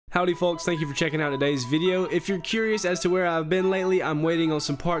Howdy folks, thank you for checking out today's video. If you're curious as to where I've been lately, I'm waiting on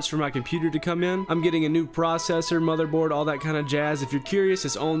some parts for my computer to come in. I'm getting a new processor, motherboard, all that kind of jazz. If you're curious,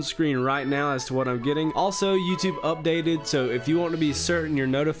 it's on screen right now as to what I'm getting. Also, YouTube updated, so if you want to be certain you're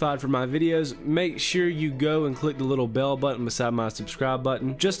notified for my videos, make sure you go and click the little bell button beside my subscribe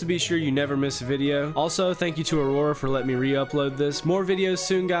button, just to be sure you never miss a video. Also, thank you to Aurora for letting me re-upload this. More videos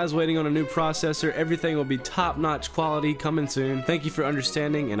soon, guys, waiting on a new processor. Everything will be top-notch quality coming soon. Thank you for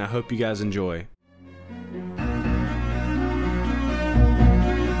understanding, and I hope you guys enjoy. Is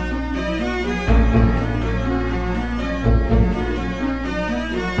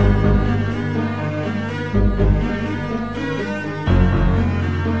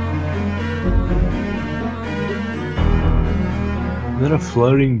that a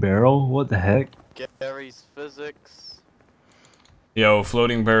floating barrel? What the heck? Gary's physics. Yo,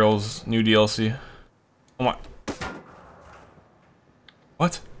 floating barrels, new DLC. Oh my.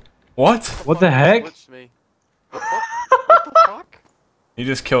 What? What? What the heck? Me. What the fuck? You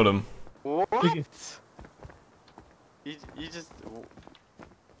just killed him. What? You just...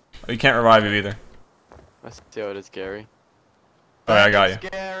 You can't revive him either. I see how it is, Gary. Alright, I got you.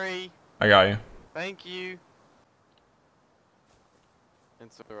 Gary. I got you. Thank you.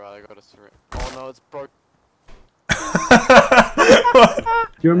 It's alright, I got a syringe. Oh no, it's broke.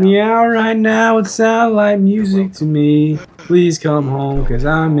 Your meow right now would sound like music to me. Please come home, cause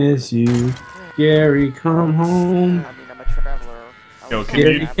I miss you. Gary, come home. I mean, I'm a traveler. Yo, can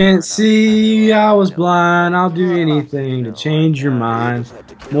Gary, you... can't see, I was blind. I'll do anything to change your mind.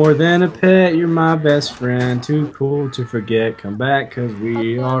 More than a pet, you're my best friend. Too cool to forget. Come back, cause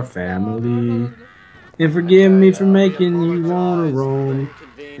we are family. And forgive me for making you wanna roam.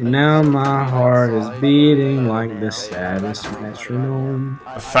 And now my heart is beating like the saddest metronome.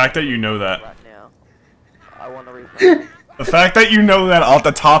 The fact that you know that. The fact that you know that off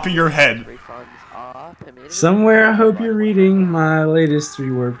the top of your head. Somewhere I hope you're reading my latest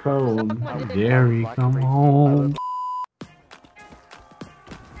 3-word poem. Gary, come home.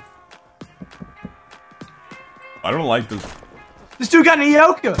 I don't like this. This dude got an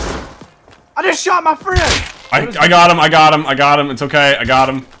Ioka! I just shot my friend! I got him, I got him, I got him. It's okay, I got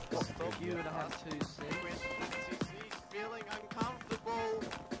him.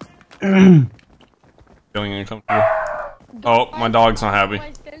 Feeling uncomfortable. Oh, my dog's not happy.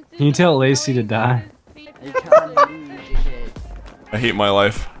 Can you tell Lacey to die? I hate my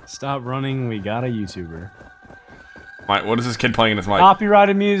life. Stop running, we got a YouTuber. What is this kid playing in his mic?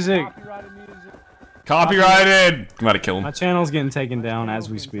 Copyrighted music! Copyrighted! I'm about to kill him. My channel's getting taken down as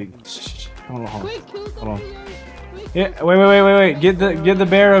we speak. Shh, hold on. Hold on. Yeah, wait. Get the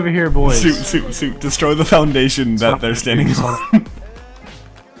bear over here, boys. Soup. Destroy the foundation that they're standing on.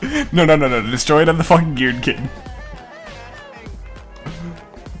 No. Destroy it on the fucking geared kid.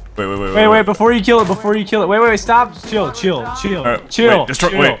 Wait, before you kill it. Wait, stop. Chill. Right, Chill. wait,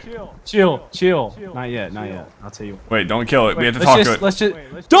 destroy. Chill. Not yet. I'll tell you. Wait, don't kill it. We have to talk to it. Let's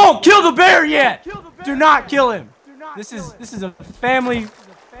just don't kill the bear yet. Do not kill him. This is a family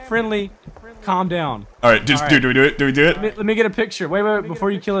friendly. Calm down. All right, do we do it? Do we do it? Let me get a picture. Wait, before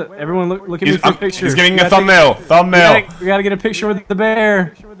you kill it. Everyone look at me for a picture. He's getting a thumbnail. We gotta get a picture with the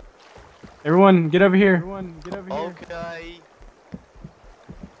bear. Everyone, get over here. Okay.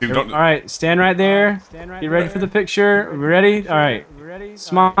 Dude, Alright, stand right there. Get ready for the picture. We ready? Alright.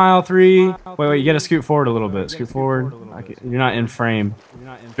 Smile, 3. Wait, you gotta scoot forward a little bit. Scoot forward. Okay, you're not in frame.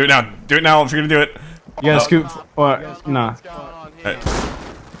 Do it now. Do it now if you're gonna do it. You gotta scoot forward. Nah. Right.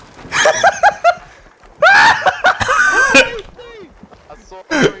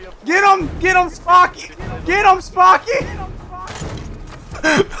 Get him, Spocky! Get him, Spocky!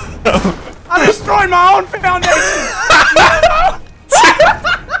 I destroyed my own foundation!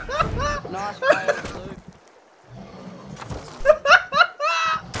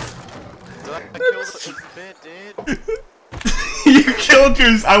 You killed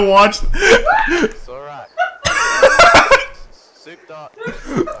yours. I watched. It's alright. Soup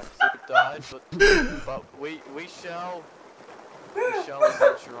died, but we shall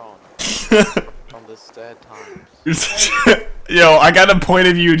adventure on this sad times. Yo, I got a point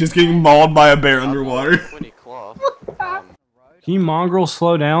of view just getting mauled by a bear underwater. Can you mongrel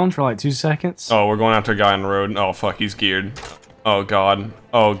slow down for like 2 seconds? Oh, we're going after a guy on the road. Oh fuck, he's geared. Oh god.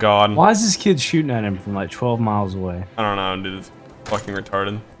 Oh god. Why is this kid shooting at him from like 12 miles away? I don't know, dude. It's fucking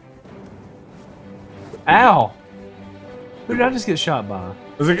retarded. Ow! Who did I just get shot by?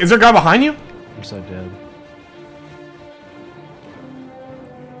 Is there a guy behind you? I'm so dead.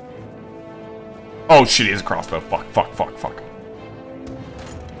 Oh shit, he has a crossbow. Fuck.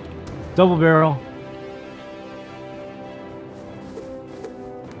 Double barrel.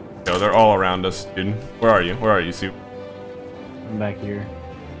 Yo, they're all around us, dude. Where are you? Where are you, Soup? I'm back here.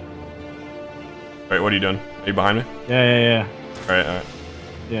 Alright, what are you doing? Are you behind me? Yeah. Alright, alright.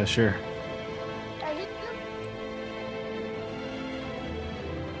 Yeah, sure.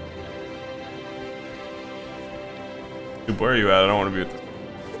 Soup, where are you at? I don't want to be with this.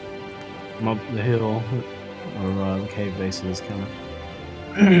 I'm up the hill, or the cave bases, kind of.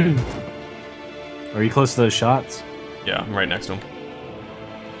 Are you close to those shots? Yeah, I'm right next to him.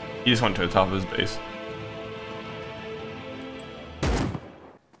 He just went to the top of his base.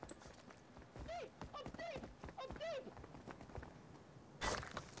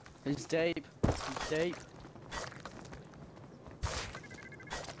 He's deep. He's deep.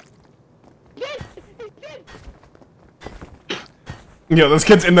 Yo, this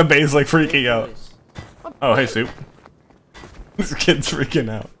kid's in the base, like, freaking out. Oh, hey, Soup. This kid's freaking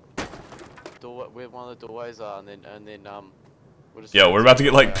out. Where one of the doorways are, and then we'll just. Yo, we're about to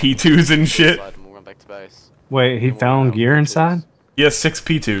get, like, P2s and shit. And we'll run back to base. Wait, he found gear inside? He has 6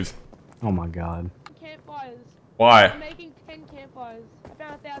 P2s. Oh my god. Campfires. Why? I'm making 10 campfires. I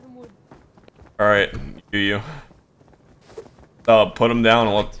found 1,000 wood. Alright, you. Put him down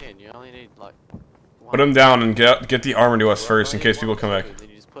and let. 10. You only need like. Put him down and get the armor to us first in case people come back.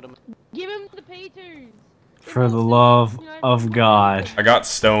 Give him the P2s. For the love of God. I got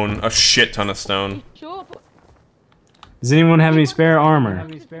stone, a shit ton of stone. Sure. Does anyone have any spare armor?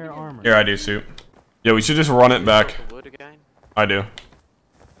 Here, I do, Soup. Yeah, we should just run it back. I do.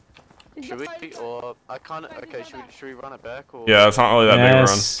 Should we? Or I can't. Okay, should we run it back? Or Yeah, it's not really that big a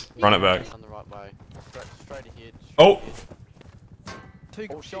run. Run it back. On the right way. Straight ahead. Oh!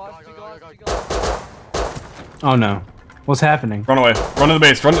 Oh no. What's happening? Run away. Run to the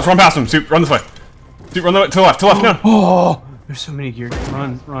base. Run past him. Soup, run this way. Soup, run to the left. To the left, no! Oh! There's so many gear.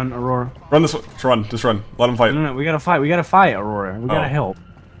 Run, Aurora. Run this way. Just run. Let him fight. No, we gotta fight. We gotta fight, Aurora. We gotta help.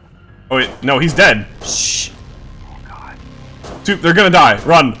 Oh wait, no, he's dead. Shh. Oh god. Soup, they're gonna die.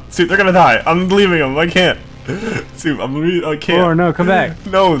 Run. Soup, they're gonna die. I'm leaving them. I can't. Soup, I can't. Aurora, no, come back.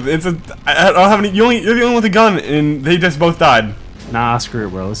 No, it's a. I don't have any. You're the only one with a gun, and they just both died. Nah, screw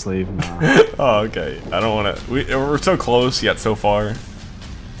it, bro. Let's leave. Nah. Oh, okay. I don't want to. We're so close yet so far. And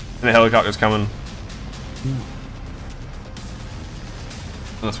the helicopter's coming.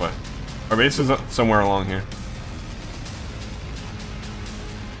 This way. Our base is somewhere along here.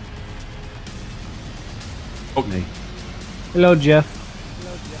 Oh, me. Hello, Jeff.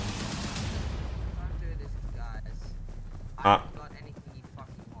 Don't do this, guys. I haven't got anything you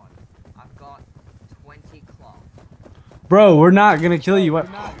fucking want. I've got 20 cloth. Bro, we're not gonna kill you. What?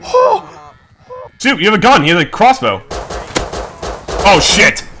 Soup, you have a gun. You have a crossbow. Oh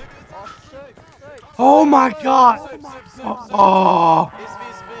shit! Oh my god! Oh!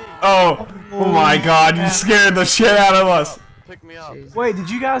 Oh my god! You scared the shit out of us. Pick me up. Wait, did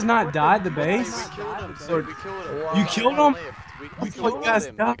you guys not die at the base? We killed him. So we killed him. You killed him? We thought you guys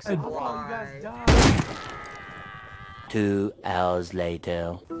died. Why? 2 hours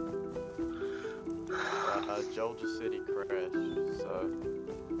later. Joel just said he crashed, so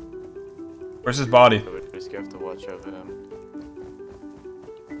Where's his body? we just have to watch over him.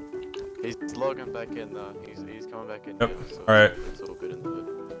 He's logging back in though. He's coming back in. Yep. Now, so Alright. it's all good in the hood.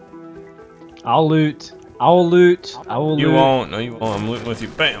 I'll loot. I will loot. I will loot. You won't. No, you won't. I'm looting with you.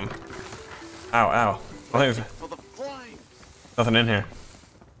 Bam. Ow, ow. I think there's For the flames! nothing in here.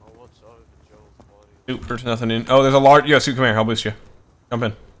 I'll watch over Joel's body. Soup, there's nothing in. Oh, there's a large. Yeah, Soup, come here. I'll boost you. Jump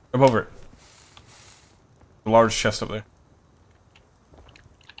in. Jump over it. A large chest up there.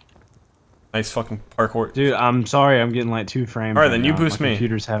 Nice fucking parkour. Dude, I'm sorry. I'm getting like 2 frames. Alright, then you now. boost My me.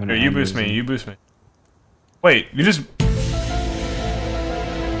 Computer's having Here, an you boost aneurysm. me. You boost me. Wait, you just.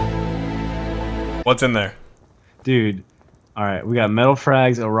 What's in there? Dude, alright, we got metal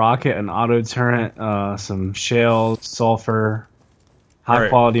frags, a rocket, an auto turret, some shells, sulfur, high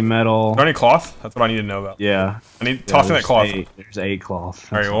quality metal. Is there any cloth? That's what I need to know about. Yeah. I need toss in that cloth. There's 8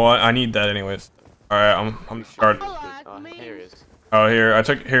 cloth. Alright, well I need that anyways. Alright, I'm guard. Here he is. Oh, here I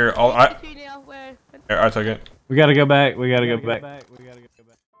took here. I took it. We gotta go back. We gotta go back.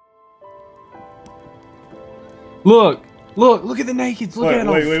 Look at the nakeds. Look at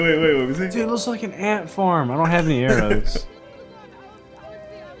them. Wait. What was it? Dude, it looks like an ant farm. I don't have any arrows.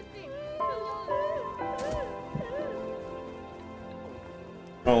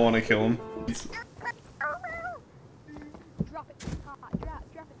 I don't want to kill him. Drop it hot, drop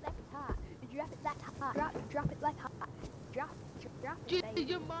it like it's hot. Drop it like hot, drop it like hot. Drop it, Dude,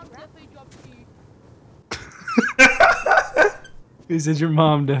 your mom definitely dropped you. He said your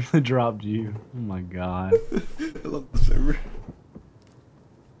mom definitely dropped you. Oh my god. I love the server.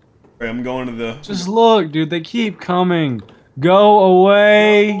 Alright, I'm going to the. Just look, dude. They keep coming. Go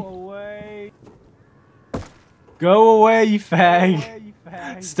away. Go away, you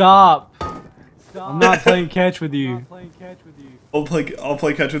fag. Stop. I'm not playing catch with you. I'll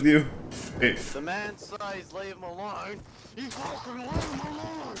play catch with you. Hey. The man says leave him alone. You fucking leave him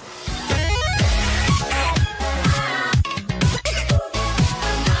alone.